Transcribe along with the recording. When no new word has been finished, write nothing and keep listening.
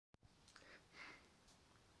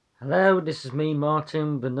Hello, this is me,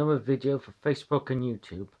 Martin, with another video for Facebook and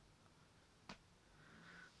YouTube.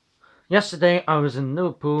 Yesterday I was in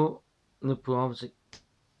Liverpool obviously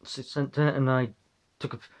city centre, and I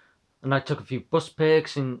took a few bus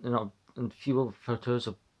pics and a few other photos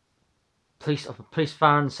of police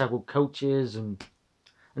vans, several coaches, and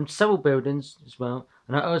several buildings as well.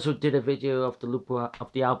 And I also did a video of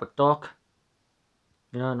the Albert Dock,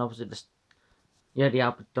 and obviously the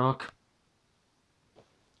Albert Dock.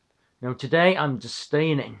 Today I'm just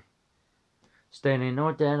staying in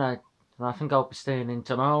all day, and I think I'll be staying in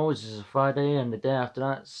tomorrow, which is a Friday, and the day after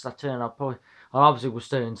that, Saturday, and I obviously will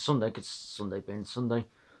stay in Sunday, because Sunday being Sunday.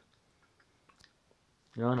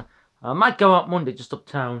 And I might go out Monday just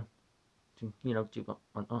uptown, to, do what,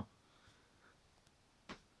 because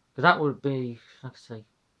that would be, like I say,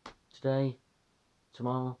 today,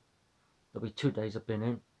 tomorrow, there'll be 2 days I've been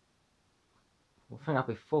in. I think that'll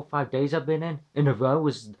be 4 or 5 days I've been in a row,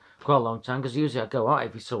 was quite a long time, because usually I go out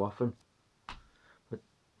every so often.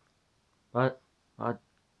 But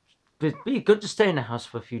it'd be good to stay in the house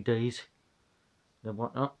for a few days and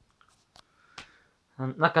whatnot.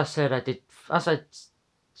 And like I said, I did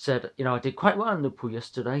quite well in Liverpool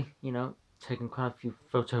yesterday, taking quite a few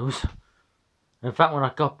photos. In fact, when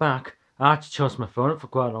I got back, I had to charge my phone up for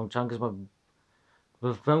quite a long time, because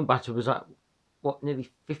my phone battery was at, nearly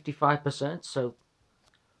 55%, so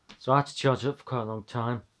I had to charge it up for quite a long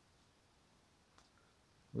time.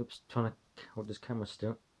 Oops, trying to hold this camera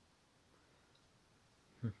still.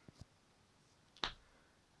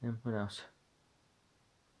 And what else?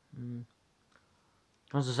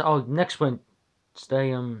 As I said, next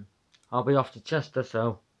Wednesday, I'll be off to Chester,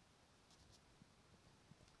 so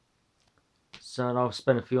I'll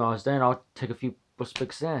spend a few hours there, and I'll take a few bus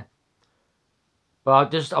pics there.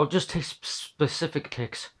 But I'll just take specific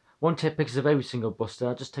pics. Won't take pictures of every single bus there.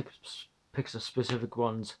 I'll just take pics of specific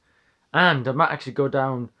ones, and I might actually go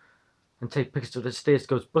down and take pictures of the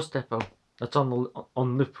Stagecoach bus depot that's on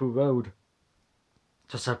Liverpool Road,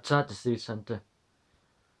 just outside the city centre.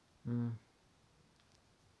 And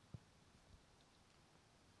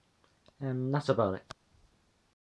that's about it.